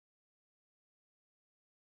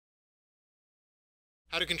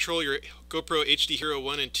How to control your GoPro HD Hero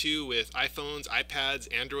 1 and 2 with iPhones,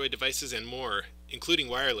 iPads, Android devices, and more, including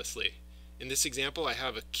wirelessly. In this example, I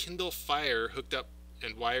have a Kindle Fire hooked up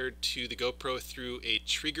and wired to the GoPro through a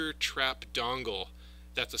Triggertrap dongle.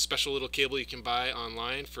 That's a special little cable you can buy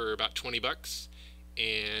online for about 20 bucks,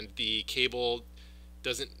 and the cable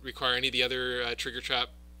doesn't require any of the other Triggertrap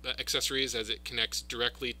accessories as it connects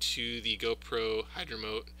directly to the GoPro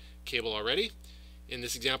HydRemote cable already. In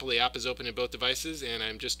this example, the app is open in both devices, and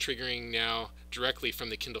I'm just triggering now directly from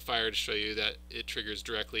the Kindle Fire to show you that it triggers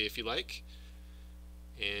directly if you like,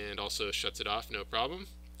 and also shuts it off, no problem.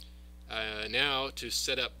 Now to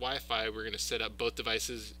set up Wi-Fi, we're going to set up both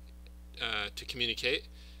devices to communicate.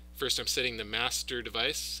 First, I'm setting the master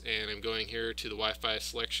device, and I'm going here to the Wi-Fi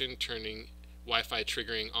selection, turning Wi-Fi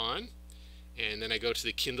triggering on, and then I go to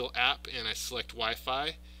the Kindle app and I select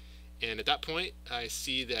Wi-Fi. And at that point, I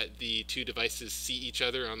see that the two devices see each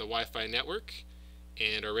other on the Wi-Fi network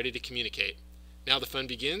and are ready to communicate. Now the fun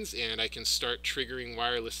begins, and I can start triggering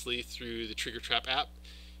wirelessly through the Triggertrap app.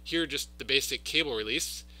 Here, just the basic cable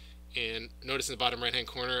release. And notice in the bottom right-hand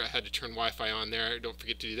corner, I had to turn Wi-Fi on there. Don't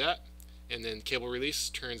forget to do that. And then cable release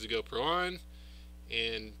turns the GoPro on.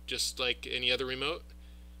 And just like any other remote,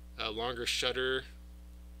 a longer shutter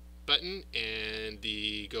button and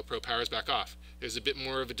the GoPro powers back off. There's a bit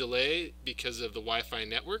more of a delay because of the Wi-Fi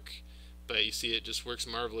network, but you see it just works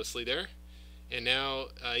marvelously there. And now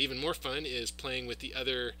even more fun is playing with the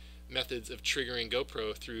other methods of triggering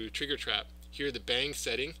GoPro through Triggertrap. Here the bang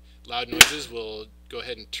setting, loud noises will go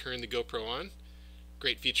ahead and turn the GoPro on.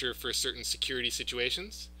 Great feature for certain security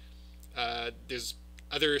situations. There's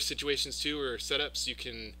other situations too, or setups. You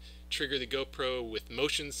can trigger the GoPro with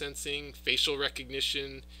motion sensing, facial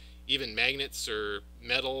recognition, even magnets or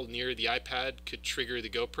metal near the iPad could trigger the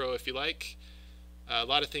GoPro if you like. A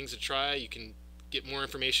lot of things to try. You can get more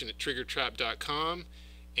information at triggertrap.com,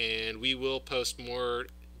 and we will post more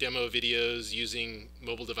demo videos using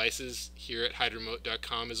mobile devices here at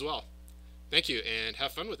hydremote.com as well. Thank you, and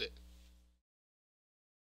have fun with it.